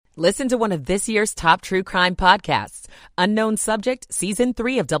Listen to one of this year's top true crime podcasts. Unknown Subject, Season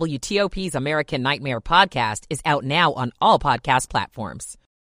 3 of WTOP's American Nightmare podcast is out now on all podcast platforms.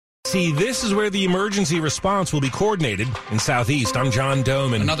 See, this is where the emergency response will be coordinated in Southeast. I'm John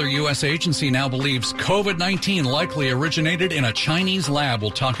Doman. Another U.S. agency now believes COVID-19 likely originated in a Chinese lab.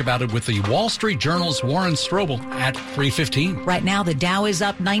 We'll talk about it with the Wall Street Journal's Warren Strobel at 3:15. Right now, the Dow is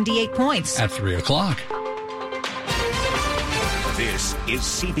up 98 points. At 3 o'clock. This is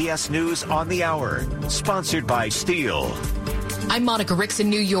CBS News on the Hour, sponsored by Steel. I'm Monica Ricks in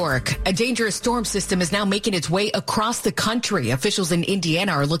New York. A dangerous storm system is now making its way across the country. Officials in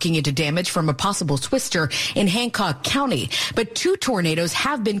Indiana are looking into damage from a possible twister in Hancock County. But 2 tornadoes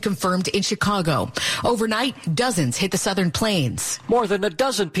have been confirmed in Chicago. Overnight, dozens hit the southern plains. More than a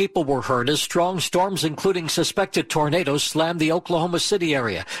dozen people were hurt as strong storms, including suspected tornadoes, slammed the Oklahoma City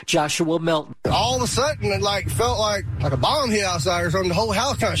area. Joshua Melton. All of a sudden, it felt like a bomb hit outside or something. The whole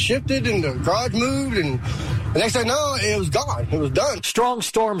house kind of shifted and the garage moved, and the next thing I know, it was gone. It was done. Strong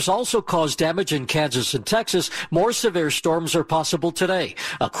storms also caused damage in Kansas and Texas. More severe storms are possible today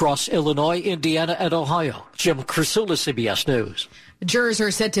across Illinois, Indiana, and Ohio. Jim Krasula, CBS News. Jurors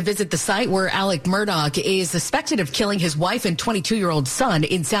are set to visit the site where Alec Murdaugh is suspected of killing his wife and 22-year-old son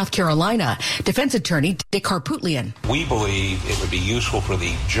in South Carolina. Defense attorney Dick Harpootlian. We believe it would be useful for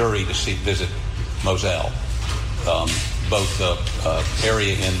the jury to visit Moselle. Both the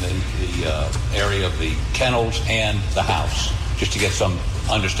area in the area of the kennels and the house, just to get some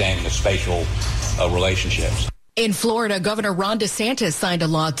understanding of spatial relationships. In Florida, Governor Ron DeSantis signed a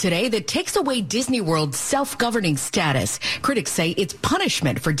law today that takes away Disney World's self-governing status. Critics say it's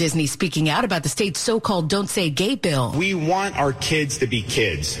punishment for Disney speaking out about the state's so-called Don't Say Gay bill. We want our kids to be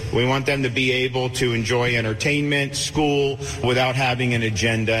kids. We want them to be able to enjoy entertainment, school, without having an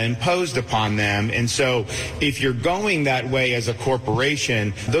agenda imposed upon them. And so if you're going that way as a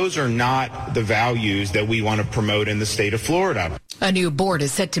corporation, those are not the values that we want to promote in the state of Florida. A new board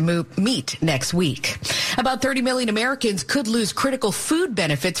is set to meet next week. About 30 million Americans could lose critical food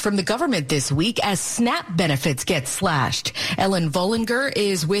benefits from the government this week as SNAP benefits get slashed. Ellen Vollinger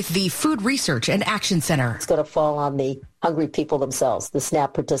is with the Food Research and Action Center. It's going to fall on the hungry people themselves, the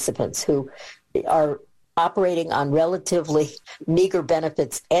SNAP participants who are operating on relatively meager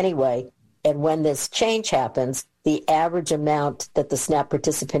benefits anyway. And when this change happens, the average amount that the SNAP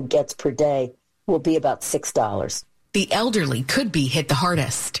participant gets per day will be about $6. The elderly could be hit the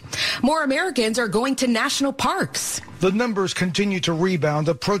hardest. More Americans are going to national parks. The numbers continue to rebound,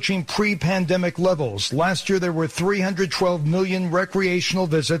 approaching pre-pandemic levels. Last year, there were 312 million recreational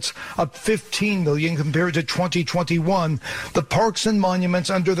visits, up 15 million compared to 2021. The parks and monuments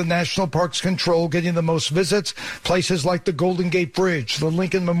under the National Parks control getting the most visits, places like the Golden Gate Bridge, the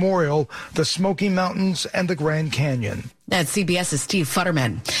Lincoln Memorial, the Smoky Mountains, and the Grand Canyon. That's CBS's Steve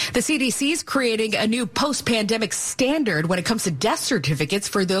Futterman. The CDC is creating a new post-pandemic standard when it comes to death certificates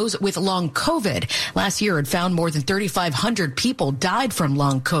for those with long COVID. Last year, it found more than 3,500 people died from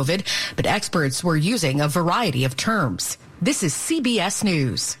long COVID, but experts were using a variety of terms. This is CBS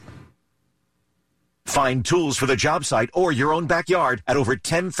News. Find tools for the job site or your own backyard at over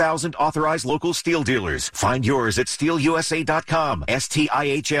 10,000 authorized local steel dealers. Find yours at steelusa.com,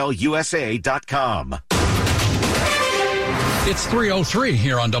 STIHLUSA.com. It's 3:03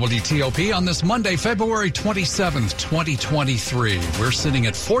 here on WTOP on this Monday, February 27th, 2023. We're sitting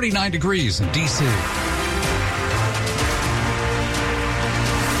at 49 degrees in D.C.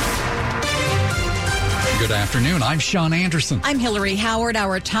 Good afternoon. I'm Sean Anderson. I'm Hillary Howard.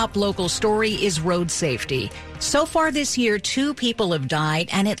 Our top local story is road safety. So far this year, 2 people have died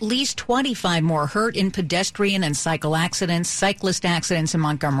and at least 25 more hurt in pedestrian and cyclist accidents in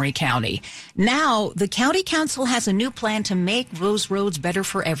Montgomery County. Now, the county council has a new plan to make those roads better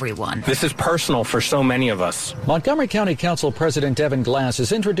for everyone. This is personal for so many of us. Montgomery County Council President Devin Glass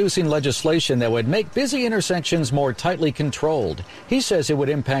is introducing legislation that would make busy intersections more tightly controlled. He says it would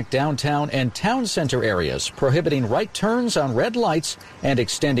impact downtown and town center areas, prohibiting right turns on red lights and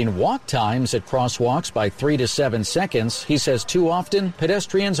extending walk times at crosswalks by 3 to 7 seconds. He says too often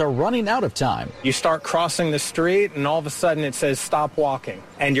pedestrians are running out of time. You start crossing the street and all of a sudden it says stop walking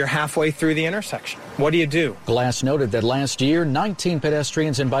and you're halfway through the intersection. What do you do? Glass noted that last year 19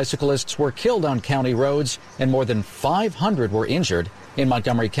 pedestrians and bicyclists were killed on county roads and more than 500 were injured. In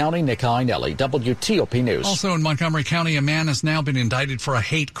Montgomery County, Nick Einelli, WTOP News. Also in Montgomery County, a man has now been indicted for a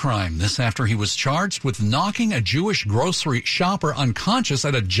hate crime. This after he was charged with knocking a Jewish grocery shopper unconscious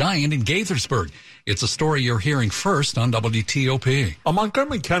at a Giant in Gaithersburg. It's a story you're hearing first on WTOP. A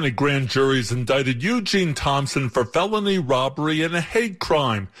Montgomery County grand jury has indicted Eugene Thompson for felony robbery and a hate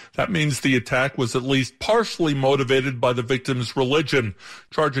crime. That means the attack was at least partially motivated by the victim's religion.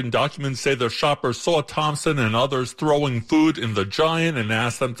 Charging documents say the shopper saw Thompson and others throwing food in the Giant and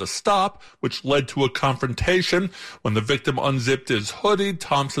asked them to stop, which led to a confrontation. When the victim unzipped his hoodie,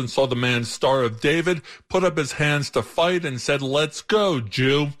 Thompson saw the man's Star of David, put up his hands to fight, and said, "Let's go,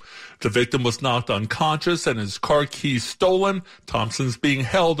 Jew." The victim was knocked unconscious and his car keys stolen. Thompson's being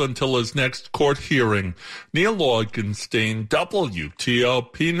held until his next court hearing. Neil Augenstein,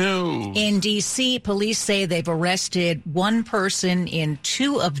 WTOP News. In D.C., police say they've arrested one person in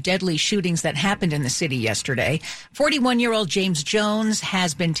two of deadly shootings that happened in the city yesterday. 41-year-old James Jones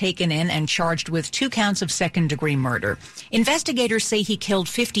has been taken in and charged with 2 counts of second-degree murder. Investigators say he killed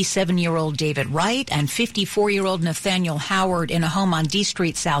 57-year-old David Wright and 54-year-old Nathaniel Howard in a home on D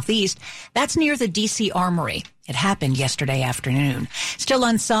Street Southeast. That's near the D.C. Armory. It happened yesterday afternoon. Still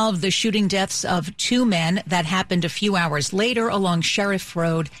unsolved, the shooting deaths of 2 men that happened a few hours later along Sheriff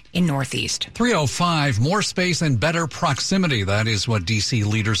Road in Northeast. 305, more space and better proximity. That is what D.C.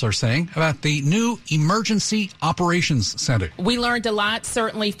 leaders are saying about the new Emergency Operations Center. We learned a lot,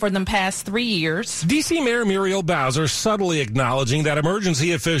 certainly, for the past 3 years. D.C. Mayor Muriel Bowser subtly acknowledging that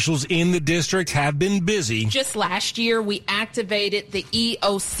emergency officials in the district have been busy. Just last year, we activated the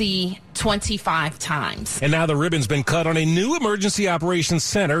EOC 25 times. And now the ribbon's been cut on a new emergency operations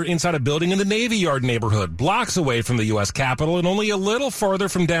center inside a building in the Navy Yard neighborhood, blocks away from the U.S. Capitol and only a little farther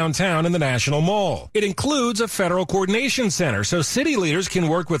from downtown in the National Mall. It includes a federal coordination center so city leaders can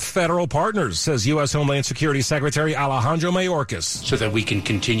work with federal partners, says U.S. Homeland Security Secretary Alejandro Mayorkas. So that we can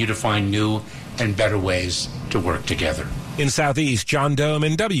continue to find new and better ways to work together. In Southeast, John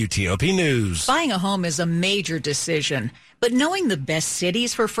Doman, WTOP News. Buying a home is a major decision, but knowing the best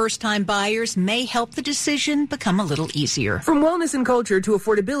cities for first-time buyers may help the decision become a little easier. From wellness and culture to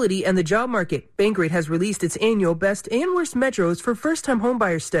affordability and the job market, Bankrate has released its annual best and worst metros for first-time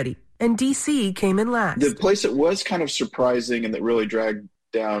homebuyer study, and D.C. came in last. The place that was kind of surprising and that really dragged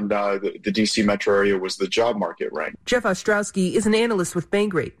down the D.C. metro area was the job market rank. Jeff Ostrowski is an analyst with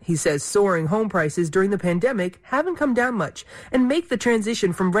Bankrate. He says soaring home prices during the pandemic haven't come down much and make the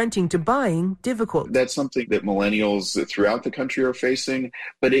transition from renting to buying difficult. That's something that millennials throughout the country are facing,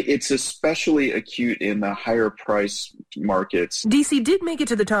 but it's especially acute in the higher price markets. D.C. did make it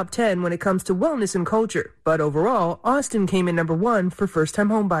to the top 10 when it comes to wellness and culture, but overall, Austin came in number 1 for first-time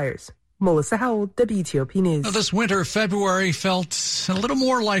home buyers. Melissa Howell, WTOP News. Now, this winter, February felt a little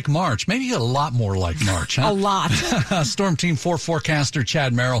more like March, maybe a lot more like March. Huh? A lot. Storm Team 4 forecaster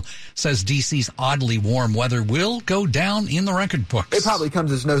Chad Merrill says D.C.'s oddly warm weather will go down in the record books. It probably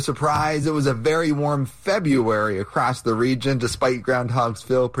comes as no surprise. It was a very warm February across the region. Despite Groundhog's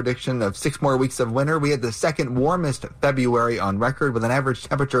Phil prediction of 6 more weeks of winter, we had the second warmest February on record with an average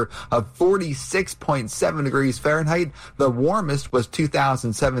temperature of 46.7 degrees Fahrenheit. The warmest was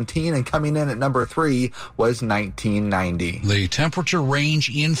 2017, and coming in at number 3 was 1990. The temperature range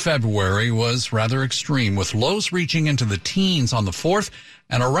in February was rather extreme, with lows reaching into the teens on the 4th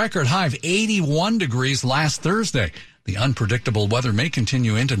and a record high of 81 degrees last Thursday. The unpredictable weather may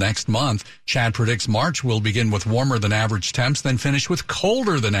continue into next month. Chad predicts March will begin with warmer than average temps, then finish with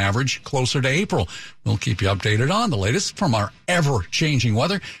colder than average closer to April. We'll keep you updated on the latest from our ever-changing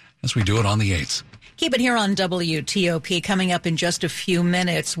weather as we do it on the 8th. Keep it here on WTOP. Coming up in just a few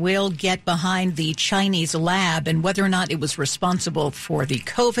minutes, we'll get behind the Chinese lab and whether or not it was responsible for the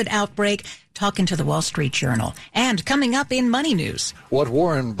COVID outbreak, talking to the Wall Street Journal. And coming up in Money News, what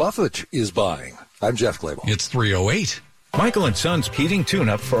Warren Buffett is buying. I'm Jeff Clable. It's 3:08. Michael & Son's heating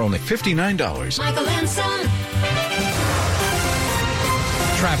tune-up for only $59. Michael & Son.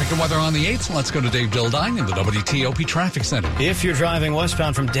 Traffic and weather on the 8th. Let's go to Dave Dildine in the WTOP Traffic Center. If you're driving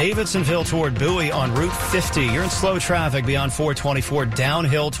westbound from Davidsonville toward Bowie on Route 50, you're in slow traffic beyond 424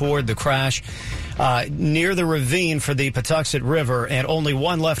 downhill toward the crash near the ravine for the Patuxent River, and only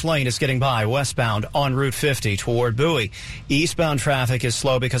one left lane is getting by westbound on Route 50 toward Bowie. Eastbound traffic is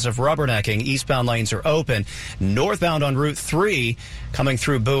slow because of rubbernecking. Eastbound lanes are open. Northbound on Route 3 coming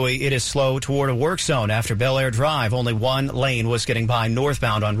through Bowie, it is slow toward a work zone after Bel Air Drive. Only one lane was getting by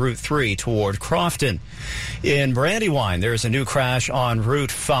northbound on Route 3 toward Crofton. In Brandywine, there is a new crash on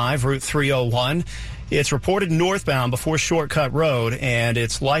Route 5, Route 301. It's reported northbound before Shortcut Road, and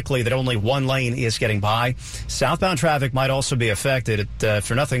it's likely that only one lane is getting by. Southbound traffic might also be affected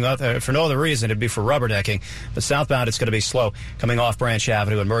for no other reason. It'd be for rubberdecking. But southbound, it's going to be slow coming off Branch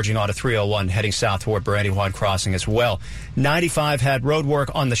Avenue and merging onto 301, heading south toward Brandywine Crossing as well. 95 had road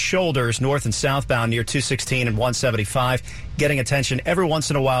work on the shoulders, north and southbound near 216 and 175. Getting attention every once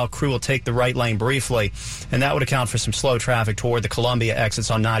in a while. Crew will take the right lane briefly, and that would account for some slow traffic toward the Columbia exits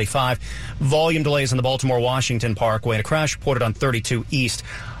on 95. Volume delays on the Baltimore-Washington Parkway, and a crash reported on 32 East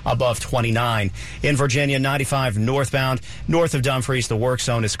above 29. In Virginia, 95 northbound, north of Dumfries, the work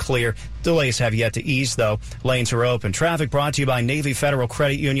zone is clear. Delays have yet to ease, though. Lanes are open. Traffic brought to you by Navy Federal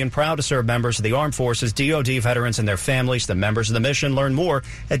Credit Union, proud to serve members of the Armed Forces, DoD veterans, and their families. The members of the mission. Learn more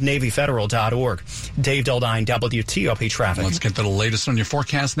at NavyFederal.org. Dave Dildine, WTOP Traffic. Let's get to the latest on your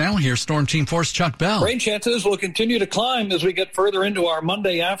forecast now. Here's Storm Team 4's Chuck Bell. Rain chances will continue to climb as we get further into our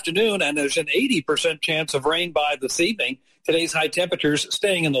Monday afternoon, and there's an 80% chance of rain by this evening. Today's high temperatures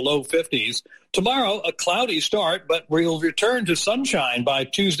staying in the low 50s. Tomorrow, a cloudy start, but we'll return to sunshine by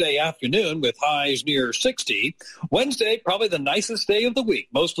Tuesday afternoon with highs near 60. Wednesday, probably the nicest day of the week.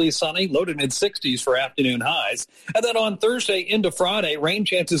 Mostly sunny, low to mid-60s for afternoon highs. And then on Thursday into Friday, rain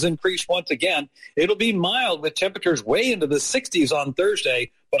chances increase once again. It'll be mild with temperatures way into the 60s on Thursday,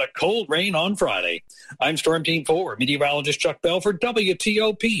 but a cold rain on Friday. I'm Storm Team 4, meteorologist Chuck Bell for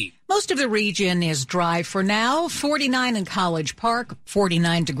WTOP. Most of the region is dry for now. 49 in College Park,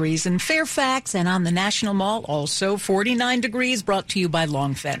 49 degrees in Fairfax, and on the National Mall, also 49 degrees, brought to you by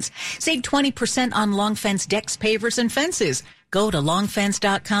Long Fence. Save 20% on Long Fence decks, pavers, and fences. Go to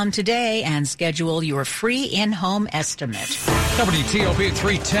longfence.com today and schedule your free in-home estimate. WTOP at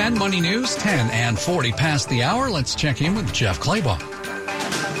 3:10, Money News, 10 and 40 past the hour. Let's check in with Jeff Clabaugh.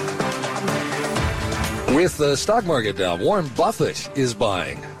 With the stock market down, Warren Buffett is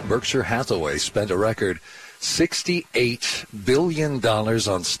buying. Berkshire Hathaway spent a record $68 billion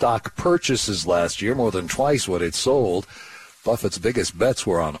on stock purchases last year, more than twice what it sold. Buffett's biggest bets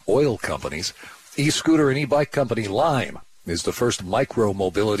were on oil companies. E-scooter and e-bike company Lime is the first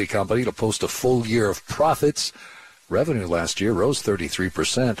micro-mobility company to post a full year of profits. Revenue last year rose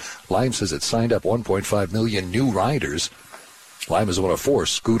 33%. Lime says it signed up 1.5 million new riders. Lime is one of 4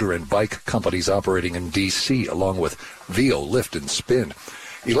 scooter and bike companies operating in D.C., along with Veo, Lyft, and Spin.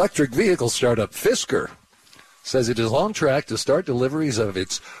 Electric vehicle startup Fisker says it is on track to start deliveries of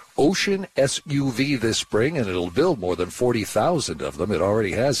its Ocean SUV this spring, and it'll build more than 40,000 of them. It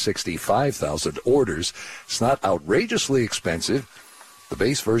already has 65,000 orders. It's not outrageously expensive. The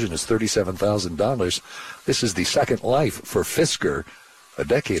base version is $37,000. This is the second life for Fisker. A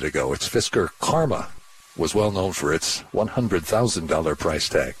decade ago, its Fisker Karma was well known for its $100,000 price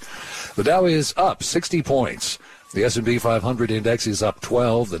tag. The Dow is up 60 points. The S&P 500 index is up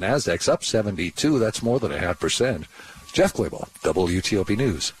 12. The Nasdaq's up 72. That's more than 0.5%. Jeff Clabaugh, WTOP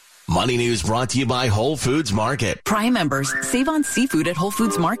News. Money News brought to you by Whole Foods Market. Prime members save on seafood at Whole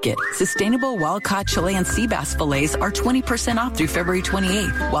Foods Market. Sustainable wild-caught Chilean sea bass fillets are 20% off through February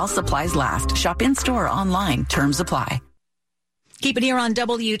 28th while supplies last. Shop in-store or online. Terms apply. Keep it here on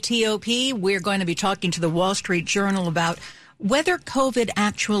WTOP. We're going to be talking to the Wall Street Journal about whether COVID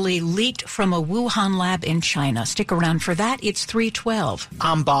actually leaked from a Wuhan lab in China. Stick around for that. It's 3:12.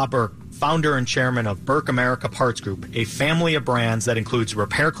 I'm Bob Burke, founder and chairman of Burke America Parts Group, a family of brands that includes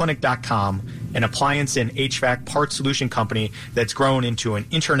RepairClinic.com, an appliance and HVAC parts solution company that's grown into an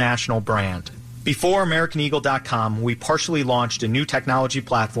international brand. Before AmericanEagle.com, we partially launched a new technology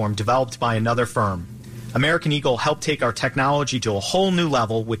platform developed by another firm. American Eagle helped take our technology to a whole new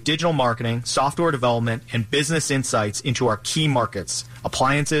level with digital marketing, software development, and business insights into our key markets,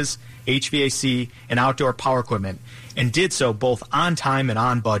 appliances, HVAC, and outdoor power equipment, and did so both on time and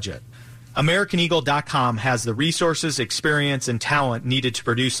on budget. AmericanEagle.com has the resources, experience, and talent needed to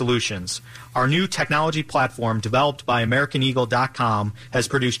produce solutions. Our new technology platform, developed by AmericanEagle.com, has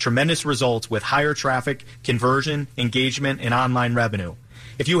produced tremendous results with higher traffic, conversion, engagement, and online revenue.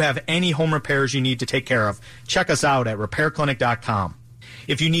 If you have any home repairs you need to take care of, check us out at RepairClinic.com.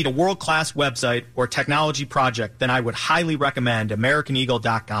 If you need a world-class website or technology project, then I would highly recommend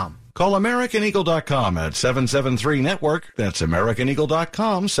AmericanEagle.com. Call AmericanEagle.com at 773-NETWORK. That's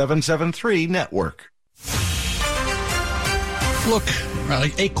AmericanEagle.com, 773-NETWORK.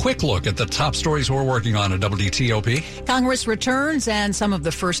 A quick look at the top stories we're working on at WTOP. Congress returns, and some of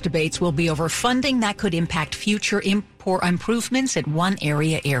the first debates will be over funding that could impact future improvements at one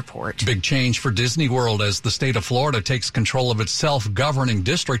area airport. Big change for Disney World as the state of Florida takes control of its self-governing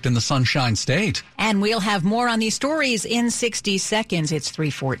district in the Sunshine State. And we'll have more on these stories in 60 seconds. It's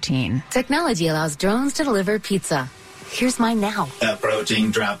 3:14. Technology allows drones to deliver pizza. Here's mine now.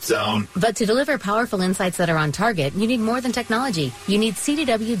 Approaching drop zone. But to deliver powerful insights that are on target, you need more than technology. You need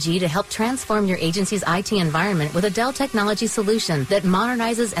CDWG to help transform your agency's IT environment with a Dell technology solution that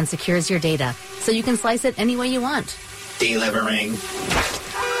modernizes and secures your data, so you can slice it any way you want. Delivering.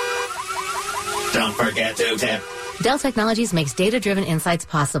 Don't forget to tip. Dell Technologies makes data-driven insights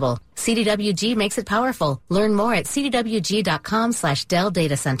possible. CDWG makes it powerful. Learn more at cdwg.com/Dell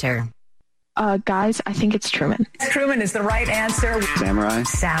Data Center. Guys, I think it's Truman. Truman is the right answer. Samurai.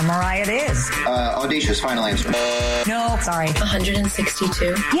 Samurai it is. Audacious, final answer. No, sorry.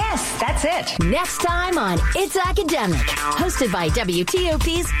 162. Yes, that's it. Next time on It's Academic, hosted by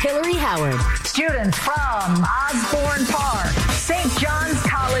WTOP's Hillary Howard. Students from Osborne Park, St. John's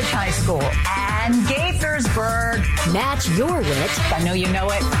College High School, and Gaithersburg. Match your wit. I know you know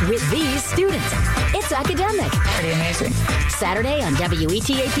it. With these students. It's Academic. Pretty amazing. Saturday on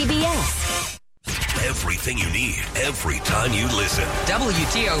WETA PBS. Everything you need, every time you listen.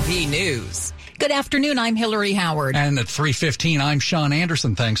 WTOP News. Good afternoon, I'm Hillary Howard. And at 3:15, I'm Sean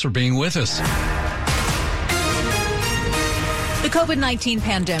Anderson. Thanks for being with us. The COVID-19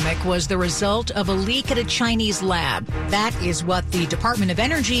 pandemic was the result of a leak at a Chinese lab. That is what the Department of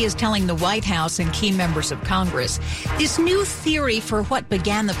Energy is telling the White House and key members of Congress. This new theory for what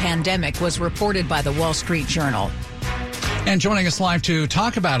began the pandemic was reported by the Wall Street Journal. And joining us live to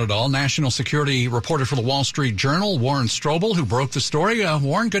talk about it all, national security reporter for the Wall Street Journal, Warren Strobel, who broke the story.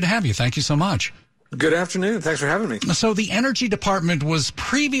 Warren, good to have you. Thank you so much. Good afternoon. Thanks for having me. So the Energy Department was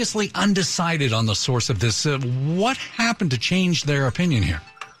previously undecided on the source of this. What happened to change their opinion here?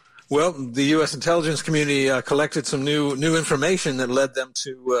 Well, the U.S. intelligence community collected some new information that led them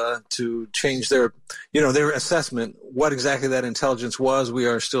to change their assessment. What exactly that intelligence was, we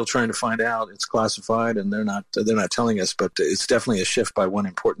are still trying to find out. It's classified, and they're not telling us. But it's definitely a shift by one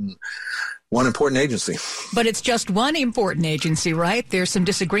important agency. But it's just one important agency, right? There's some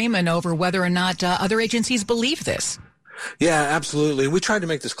disagreement over whether or not other agencies believe this. Yeah, absolutely. We tried to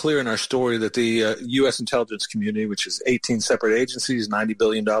make this clear in our story that the U.S. intelligence community, which is 18 separate agencies, $90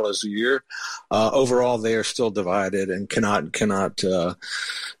 billion a year, overall they are still divided and cannot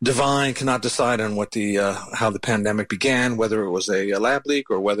decide on what how the pandemic began, whether it was a lab leak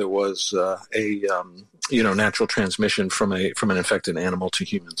or whether it was natural transmission from an infected animal to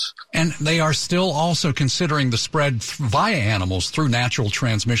humans. And they are still also considering the spread via animals through natural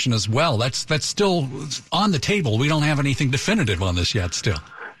transmission as well. That's still on the table. We don't have anything definitive on this yet still.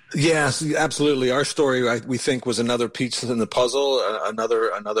 Yes, absolutely. Our story, we think, was another piece in the puzzle,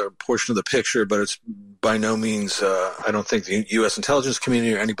 another portion of the picture, but it's by no means, I don't think the U.S. intelligence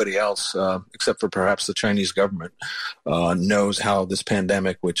community or anybody else, except for perhaps the Chinese government, knows how this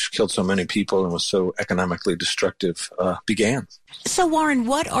pandemic, which killed so many people and was so economically destructive, began. So, Warren,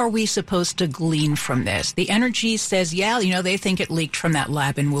 what are we supposed to glean from this? The Energy says, they think it leaked from that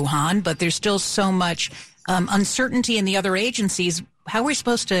lab in Wuhan, but there's still so much uncertainty in the other agencies. How are we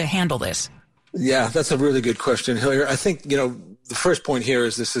supposed to handle this? Yeah, that's a really good question, Hillary. I think, the first point here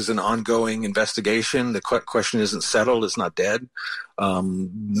is this is an ongoing investigation. The question isn't settled. It's not dead.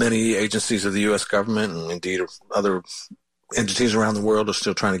 Many agencies of the U.S. government and indeed other entities around the world are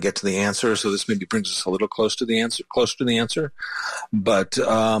still trying to get to the answer. So this maybe brings us a little closer to the answer. But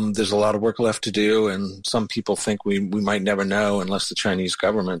there's a lot of work left to do. And some people think we might never know unless the Chinese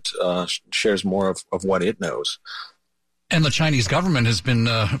government shares more of what it knows. And the Chinese government has been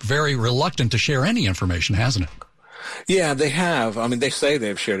very reluctant to share any information, hasn't it? Yeah, they have. I mean, they say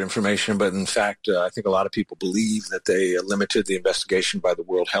they've shared information, but in fact, I think a lot of people believe that they limited the investigation by the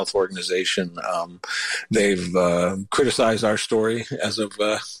World Health Organization. They've criticized our story as of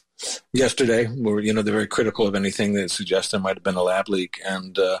yesterday. They're very critical of anything that suggests there might have been a lab leak,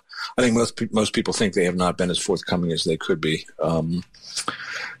 and I think most people think they have not been as forthcoming as they could be.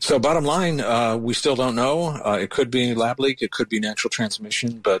 So bottom line, we still don't know. It could be lab leak. It could be natural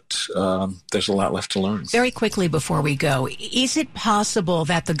transmission, but there's a lot left to learn. Very quickly before we go, is it possible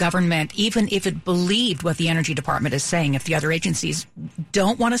that the government, even if it believed what the Energy Department is saying, if the other agencies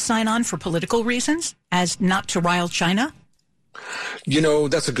don't want to sign on for political reasons, as not to rile China?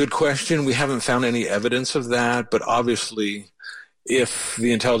 That's a good question. We haven't found any evidence of that, but obviously if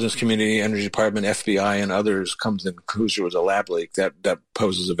the intelligence community, Energy Department, FBI, and others come to the conclusion it was a lab leak, that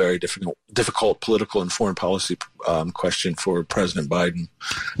poses a very difficult political and foreign policy question for President Biden.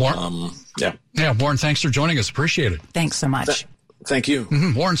 Warren, Warren, thanks for joining us. Appreciate it. Thanks so much. Thank you.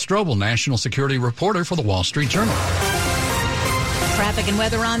 Warren Strobel, national security reporter for the Wall Street Journal. Traffic and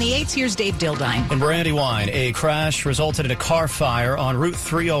weather on the 8s. Here's Dave Dildine. In Brandywine, a crash resulted in a car fire on Route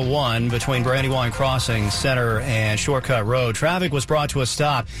 301 between Brandywine Crossing Center and Shortcut Road. Traffic was brought to a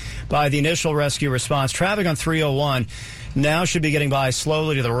stop by the initial rescue response. Traffic on 301 now should be getting by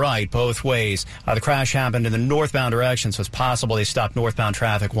slowly to the right both ways. The crash happened in the northbound direction, so it's possible they stopped northbound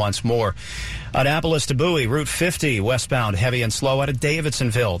traffic once more. Annapolis to Bowie, Route 50, westbound, heavy and slow out of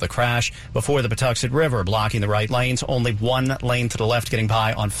Davidsonville. The crash before the Patuxent River, blocking the right lanes. Only one lane to the left getting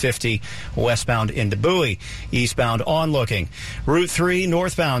by on 50, westbound into Bowie. Eastbound onlooking. Route 3,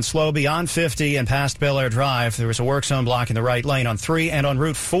 northbound, slow beyond 50 and past Bel Air Drive. There was a work zone blocking the right lane on 3, and on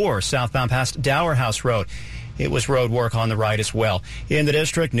Route 4, southbound past Dower House Road. It was road work on the right as well. In the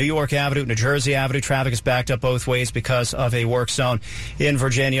district, New York Avenue, New Jersey Avenue, traffic is backed up both ways because of a work zone. In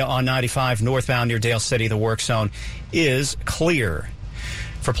Virginia on 95 northbound near Dale City, the work zone is clear.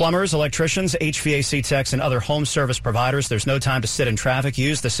 For plumbers, electricians, HVAC techs, and other home service providers, there's no time to sit in traffic.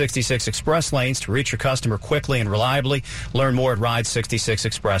 Use the 66 Express lanes to reach your customer quickly and reliably. Learn more at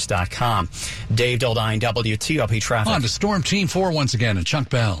ride66express.com. Dave Dildine, WTOP Traffic. On to Storm Team 4 once again and Chuck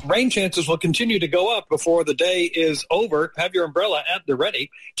Bell. Rain chances will continue to go up before the day is over. Have your umbrella at the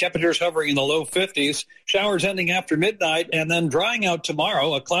ready. Temperatures hovering in the low 50s. Showers ending after midnight and then drying out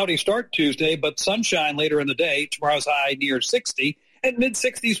tomorrow. A cloudy start Tuesday, but sunshine later in the day. Tomorrow's high near 60. And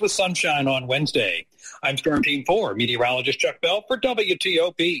mid-60s with sunshine on Wednesday. I'm Storm Team 4 meteorologist Chuck Bell for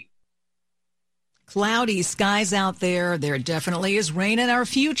WTOP. Cloudy skies out there. There definitely is rain in our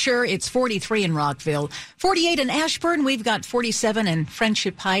future. It's 43 in Rockville, 48 in Ashburn. We've got 47 in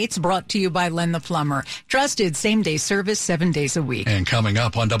Friendship Heights, brought to you by Len the Plumber. Trusted same-day service 7 days a week. And coming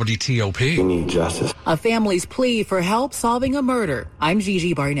up on WTOP. We need justice. A family's plea for help solving a murder. I'm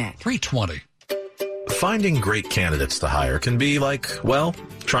Gigi Barnett. 3:20. Finding great candidates to hire can be like, well,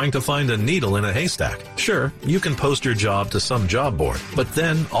 trying to find a needle in a haystack. Sure, you can post your job to some job board, but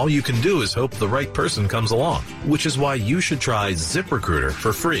then all you can do is hope the right person comes along, which is why you should try ZipRecruiter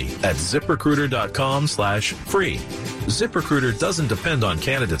for free at ZipRecruiter.com/free. ZipRecruiter doesn't depend on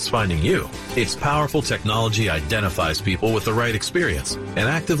candidates finding you. Its powerful technology identifies people with the right experience and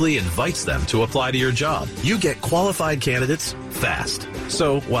actively invites them to apply to your job. You get qualified candidates fast.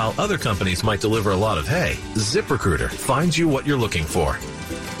 So while other companies might deliver a lot of hay, ZipRecruiter finds you what you're looking for.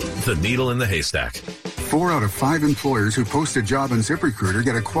 The needle in the haystack. 4 out of 5 employers who post a job on ZipRecruiter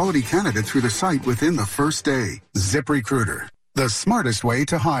get a quality candidate through the site within the first day. ZipRecruiter, the smartest way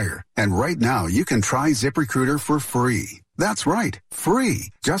to hire. And right now, you can try ZipRecruiter for free. That's right, free.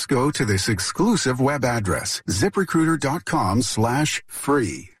 Just go to this exclusive web address,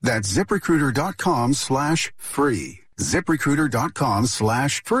 ZipRecruiter.com/free. That's ZipRecruiter.com/free.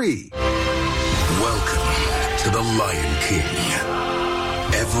 ZipRecruiter.com/free. Welcome to the Lion King.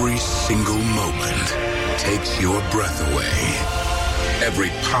 Every single moment takes your breath away. Every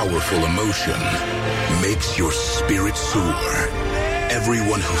powerful emotion makes your spirit soar.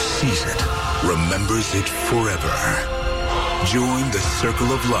 Everyone who sees it remembers it forever. Join the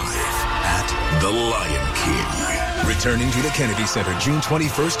circle of life at The Lion King. Returning to the Kennedy Center June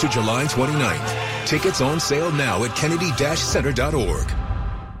 21st to July 29th. Tickets on sale now at kennedy-center.org.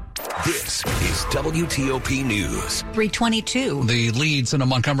 This is WTOP News. 3:22. The leads in a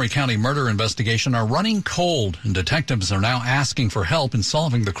Montgomery County murder investigation are running cold, and detectives are now asking for help in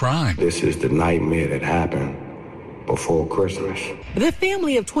solving the crime. This is the nightmare that happened before Christmas. The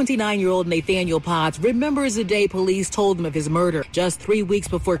family of 29-year-old Nathaniel Potts remembers the day police told them of his murder just 3 weeks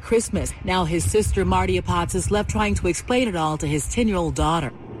before Christmas. Now his sister, Martia Potts, is left trying to explain it all to his 10-year-old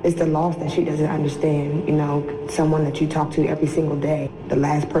daughter. It's the loss that she doesn't understand, someone that you talk to every single day, the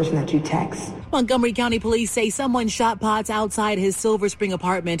last person that you text. Montgomery County Police say someone shot Potts outside his Silver Spring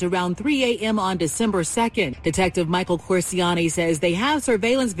apartment around 3 a.m. on December 2nd. Detective Michael Corsiani says they have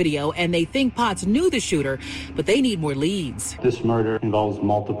surveillance video and they think Potts knew the shooter, but they need more leads. This murder involves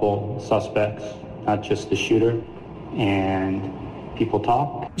multiple suspects, not just the shooter, and people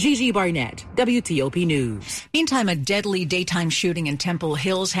talk. Gigi Barnett, WTOP News. Meantime, a deadly daytime shooting in Temple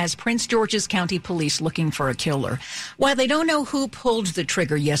Hills has Prince George's County Police looking for a killer. While they don't know who pulled the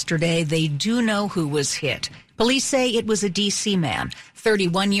trigger yesterday, they do know who was hit. Police say it was a D.C. man.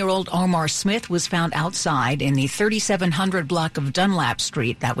 31-year-old Omar Smith was found outside in the 3700 block of Dunlap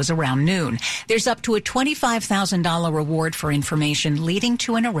Street. That was around noon. There's up to a $25,000 reward for information leading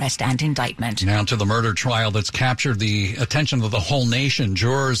to an arrest and indictment. Now to the murder trial that's captured the attention of the whole nation.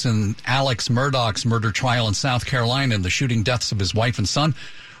 Jurors in Alex Murdaugh's murder trial in South Carolina and the shooting deaths of his wife and son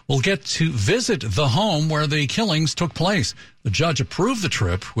will get to visit the home where the killings took place. The judge approved the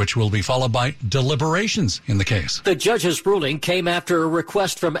trip, which will be followed by deliberations in the case. The judge's ruling came after a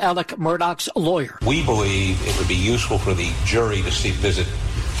request from Alec Murdaugh's lawyer. We believe it would be useful for the jury to visit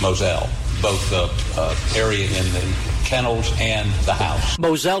Moselle, both the area in the kennels and the house.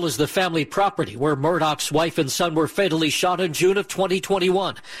 Moselle is the family property where Murdaugh's wife and son were fatally shot in June of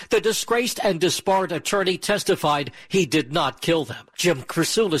 2021. The disgraced and disbarred attorney testified he did not kill them. Jim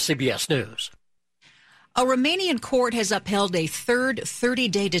Krasula, CBS News. A Romanian court has upheld a third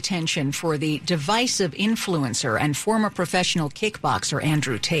 30-day detention for the divisive influencer and former professional kickboxer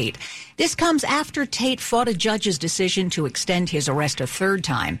Andrew Tate. This comes after Tate fought a judge's decision to extend his arrest a third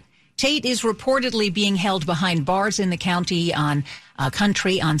time. Tate is reportedly being held behind bars in the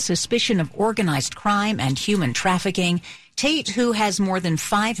country on suspicion of organized crime and human trafficking. Tate, who has more than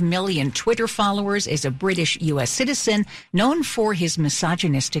 5 million Twitter followers, is a British U.S. citizen known for his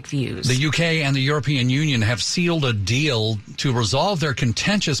misogynistic views. The UK and the European Union have sealed a deal to resolve their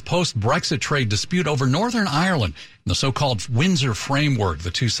contentious post-Brexit trade dispute over Northern Ireland. In the so-called Windsor Framework,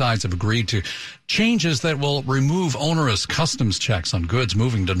 the two sides have agreed to changes that will remove onerous customs checks on goods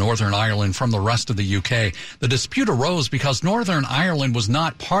moving to Northern Ireland from the rest of the UK. The dispute arose because Northern Ireland was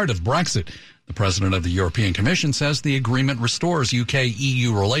not part of Brexit. The president of the European Commission says the agreement restores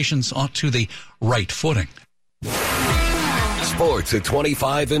UK-EU relations onto the right footing. Sports at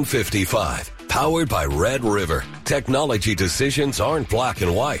 25 and 55. Powered by Red River. Technology decisions aren't black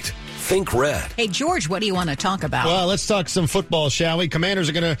and white. Think red. Hey, George, what do you want to talk about? Well, let's talk some football, shall we? Commanders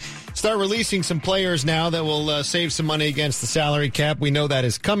are going to start releasing some players now that will save some money against the salary cap. We know that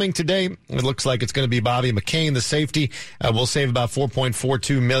is coming today. It looks like it's going to be Bobby McCain, the safety. Will save about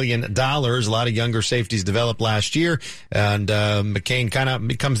 $4.42 million. A lot of younger safeties developed last year, and McCain kind of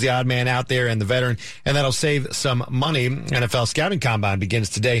becomes the odd man out there and the veteran, and that'll save some money. NFL Scouting Combine begins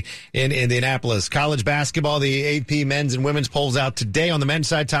today in Indianapolis. College basketball, the AP men's and women's polls out today. On the men's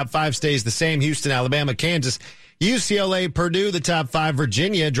side, top 5 stays the same. Houston, Alabama, Kansas, UCLA, Purdue, the top 5.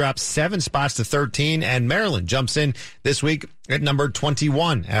 Virginia drops 7 spots to 13, and Maryland jumps in this week at number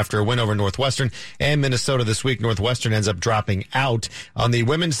 21 after a win over Northwestern. And Minnesota this week, Northwestern ends up dropping out. On the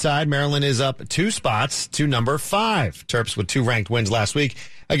women's side, Maryland is up 2 spots to number 5. Terps with 2 ranked wins last week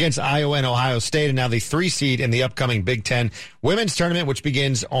against Iowa and Ohio State, and now the 3 seed in the upcoming Big Ten women's tournament, which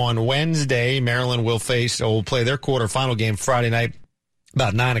begins on Wednesday. Maryland will play their quarterfinal game Friday night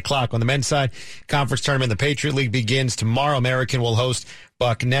about 9 o'clock. On the men's side, conference tournament, the Patriot League begins tomorrow. American will host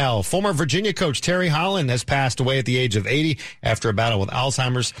Bucknell. Former Virginia coach Terry Holland has passed away at the age of 80 after a battle with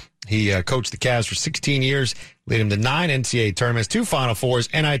Alzheimer's. He coached the Cavs for 16 years, leading them to 9 NCAA tournaments, 2 Final Fours,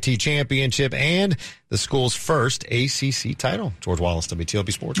 NIT championship, and the school's first ACC title. George Wallace,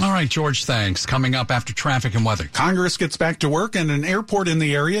 WTOP Sports. All right, George, thanks. Coming up after traffic and weather. Congress gets back to work, and an airport in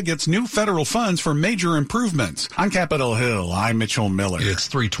the area gets new federal funds for major improvements. On Capitol Hill, I'm Mitchell Miller. It's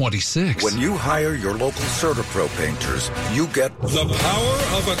 3:26. When you hire your local CertaPro painters, you get the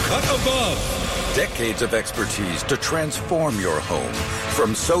power of a cut above. Decades of expertise to transform your home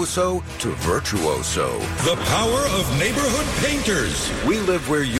from so-so to virtuoso. The power of neighborhood painters. We live where you